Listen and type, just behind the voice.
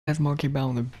Guys, Marky back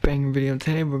on the bang video.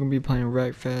 Today we're gonna be playing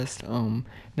Wreckfest.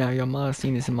 Now y'all might have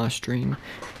seen this in my stream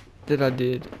that I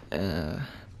did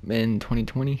in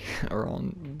 2020 or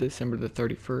on December the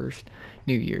 31st,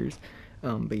 New Year's.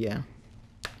 But yeah.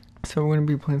 So we're gonna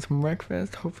be playing some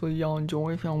Wreckfest. Hopefully y'all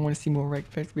enjoy. If y'all want to see more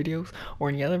Wreckfest videos or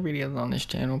any other videos on this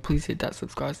channel, please hit that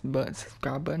subscribe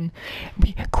button. It'd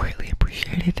be greatly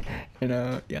appreciated.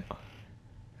 And yeah.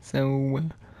 So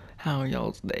how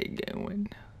y'all's day going?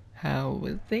 How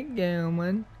is it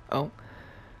going? Oh,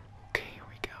 okay, here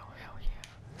we go. Hell yeah.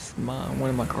 This is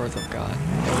one of my cars I've got. Oh,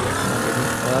 yeah, come on, baby.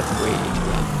 Oh, that's way too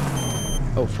loud.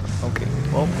 Oh, fuck. Okay.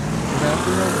 Well, we're gonna have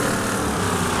to roll it.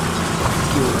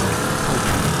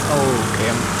 Okay,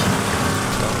 I'm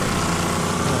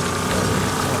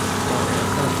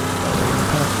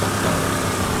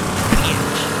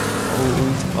Oh,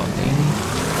 he's fucking.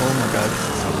 Oh my god, this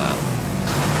is so loud.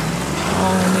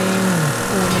 Oh man.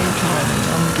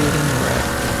 I'm getting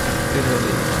wrecked.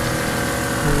 Literally.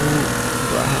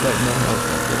 Bro, I have like no health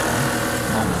left at all.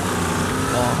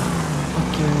 Oh,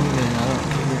 fuck you, man. I don't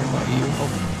care about you. Oh,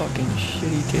 fucking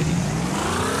shitty titty. I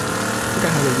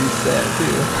forgot how to reset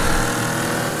too.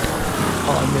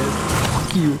 Oh, I missed. Fuck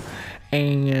you.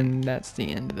 And that's the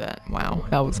end of that. Wow,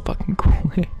 that was fucking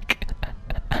quick.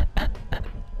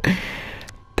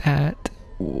 That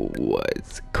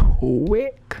was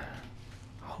quick.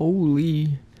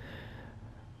 Holy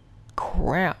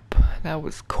crap, that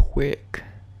was quick.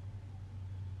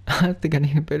 I think I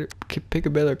need to pick a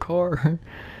better car.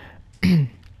 You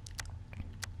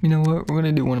know what, we're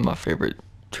gonna do one of my favorite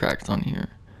tracks on here.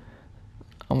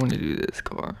 I want to do this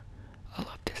car. I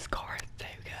love this car, it's so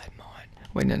good, man.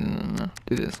 Wait, no,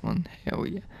 do this one. Hell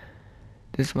yeah.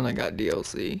 This one I got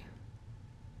DLC.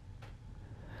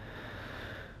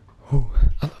 Oh,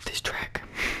 I love this track.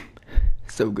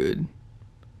 So good.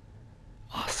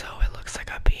 Also, it looks like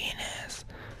a penis.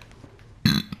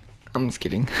 I'm just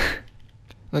kidding.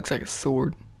 Looks like a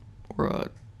sword. Or a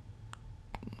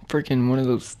freaking one of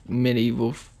those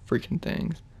medieval freaking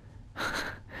things.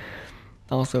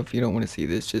 Also, if you don't want to see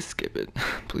this, just skip it.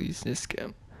 Please, just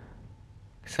skip.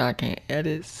 So I can't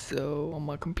edit so on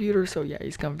my computer, so yeah,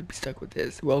 he's gonna be stuck with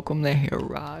this. Welcome to Hair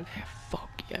Ride.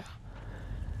 Fuck yeah.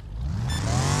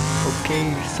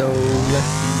 Okay, so let's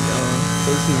see.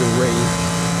 This is a race.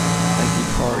 As you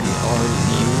already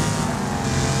knew.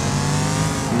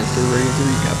 Mr. Razor,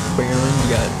 you got Baron, you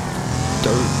got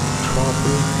Dirt,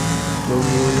 Tropper, Road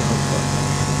Warrior.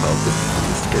 Oh, this is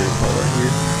the scary part right here.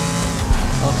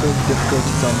 Also, the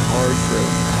difficulty's on hard, so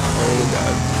oh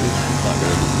god, this is not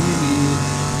gonna be easy. You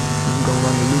can go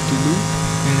around the loop-de-loop,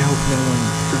 and I hope no one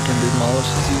freaking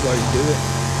demolishes you while you do it.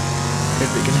 If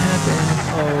it can happen.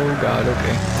 Oh god,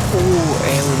 okay. Oh,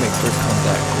 and we make first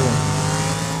contact, cool.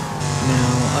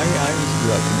 Now, I usually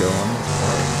like to go on this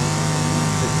part.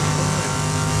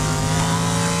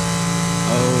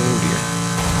 Oh dear.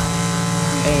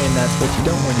 And that's what you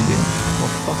don't want to do.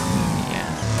 Well, fuck me in the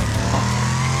ass. Oh,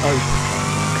 okay.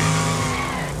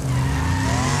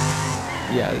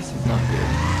 Yeah, this is not good.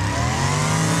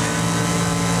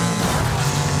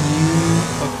 You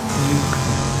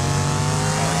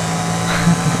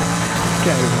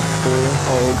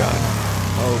Oh god.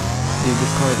 Oh. Dude,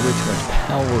 this car has way too much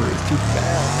power. It's too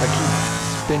fast. I keep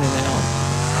spinning out.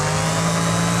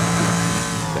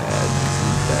 This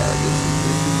is bad.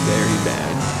 This is very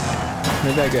bad.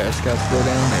 Maybe I just gotta slow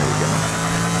down. There we go.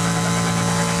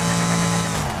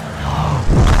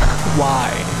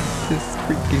 Why? This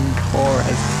freaking car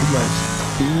has too much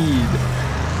speed.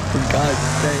 For God's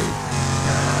sake.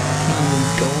 I can't even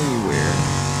go anywhere.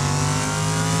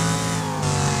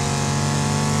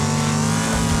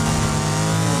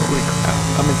 Holy crap,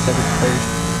 I'm in 7th place,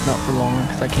 not for long,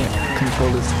 because I can't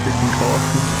control this freaking car.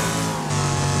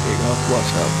 You're gonna have to watch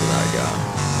out for that guy.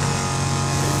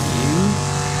 You?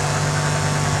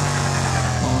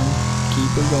 Come on,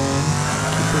 keep it going,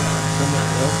 keep it somewhere,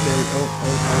 oh, there,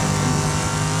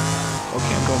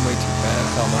 okay, I'm going way too fast,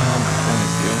 I don't know how I'm going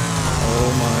to steal.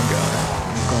 Oh my god,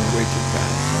 I'm going way too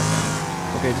fast right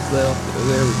now. Okay, just let off,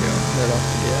 there we go, let off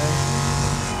the gas.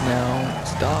 Now,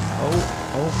 stop, oh,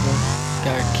 no.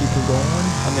 Gotta keep it going.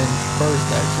 I'm in first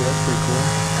actually, that's pretty cool.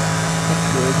 That's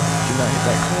good. Do not hit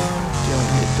that car. Don't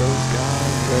hit those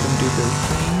guys. Let them do their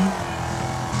thing.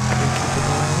 Okay, keep it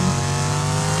going.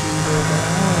 Keep it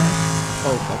going.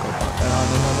 Oh fuck, oh fuck. No.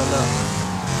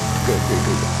 Good.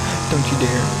 Don't you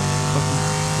dare. Fucking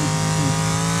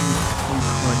you cunt.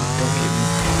 Don't hit me.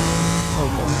 Oh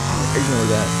fuck. Ignore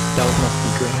that. That was my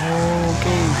speaker.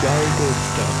 Okay, very good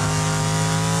stuff.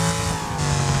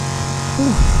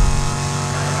 Whew.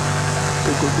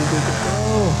 Go.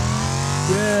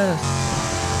 Yes.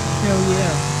 Hell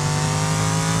yeah.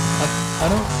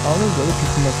 all those other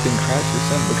people must have been crashed or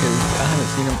something because I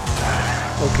haven't seen them.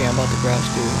 Okay, I'm about to crash,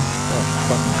 dude.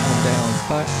 Fucking calm down.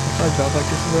 If I drive like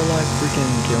this in real life,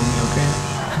 freaking kill me, okay?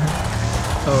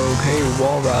 Okay,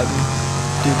 wall riding.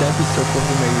 Dude, that'd be so cool if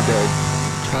they made that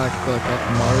track like off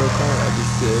Mario Kart. That'd be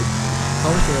sick. I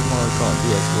wish they had Mario Kart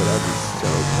PS4. That'd be so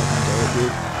fucking dope,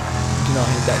 dude. Do not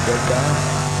hit that dead guy.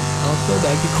 Also,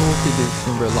 that'd be cool if they did this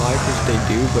in real life, which they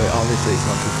do, but obviously it's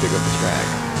not too big of a track.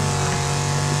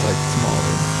 It's like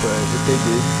smaller. But if they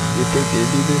did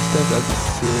do this stuff, that'd be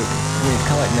sick. I mean, it's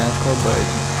kind of like NASCAR, but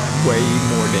way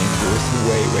more dangerous.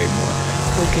 Way more.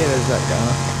 Okay, there's that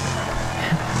guy.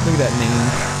 Look at that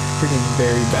name. Freaking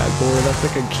very bad boy. That's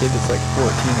like a kid that's like 14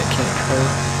 that can't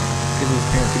cuss because his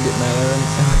parents would get mad at him,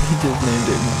 so he just named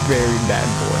it very bad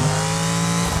boy.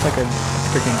 It's like a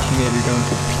freaking teenager going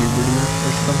through puberty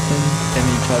or something, and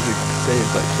he tries to say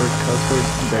his like first cuss word,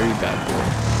 very bad boy.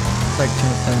 It's like trying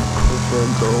to sound cool for a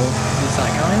girl. He's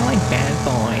like, oh, I like bad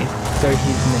boys. So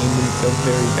he's named himself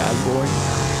very bad boy.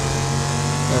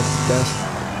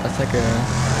 That's like a,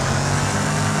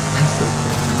 that's so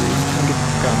crazy, dude. I'll get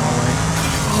this guy all right.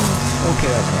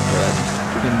 Okay, that's not good. I just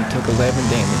freaking took 11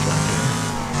 damage right there.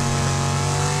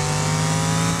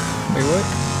 Wait,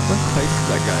 what place is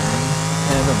that guy in?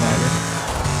 It doesn't matter.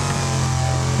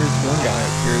 There's one guy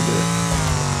up here that...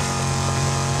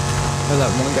 Or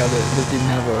that one guy that doesn't even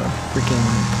have a freaking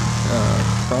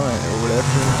front or whatever.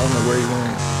 I don't know where he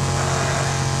went.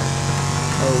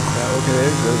 Oh crap, okay,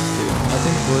 there's those two. I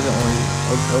think we're the only...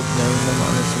 Oh, no, never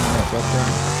mind, there's someone else right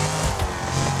there.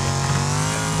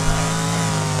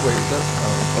 Wait, that's...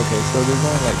 Oh, okay, so there's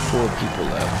only like 4 people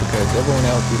left because everyone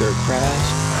else either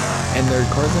crashed and their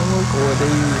cars didn't work, or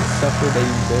they suffered a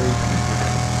very painful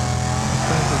death.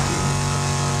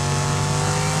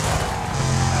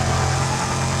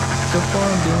 So far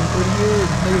I'm doing pretty good.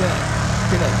 Look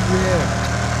at that drift.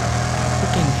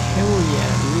 Freaking hell yeah,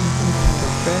 dude. I'm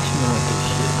professional at this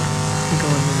shit. I'm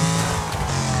going there.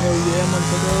 Hell yeah,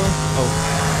 motherfucker.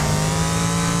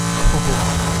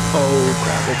 Oh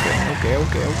crap, okay.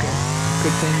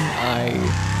 Good thing I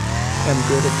am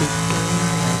good at this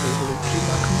game. I was able to keep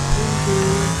my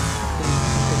composure.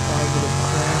 If I would have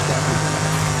crashed, that would be...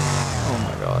 Oh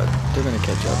my god, they're gonna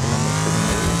catch up and I'm gonna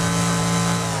freaking lose.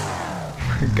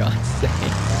 For God's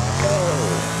sake, go!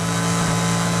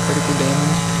 Critical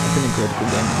damage? I've been in critical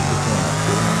damage at this one.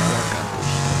 I got this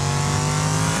shit.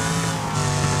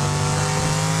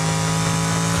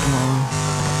 Come on.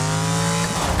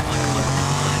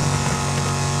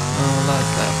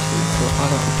 Last lap too, so if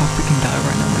I freaking die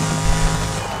right now,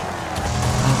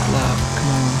 last lap, come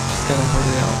on, just gotta hold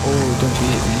it out. Oh, don't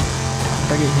you hit me. If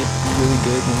I get hit really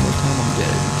good one more time, I'm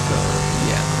dead, so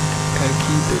yeah, gotta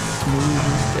keep it smooth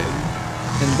and steady.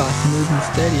 And by smooth and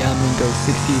steady, I mean go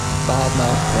 65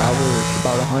 miles per hour, it's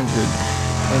about 100,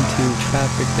 into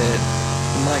traffic that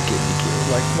might get me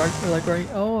killed, like right,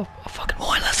 oh, I fucking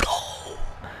won, let's go!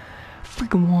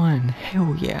 Freaking won,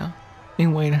 hell yeah.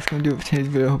 Anyway, that's gonna do it for today's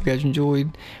video. Hope you guys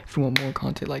enjoyed. If you want more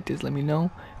content like this, let me know.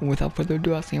 And without further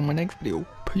ado, I'll see you in my next video.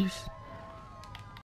 Peace.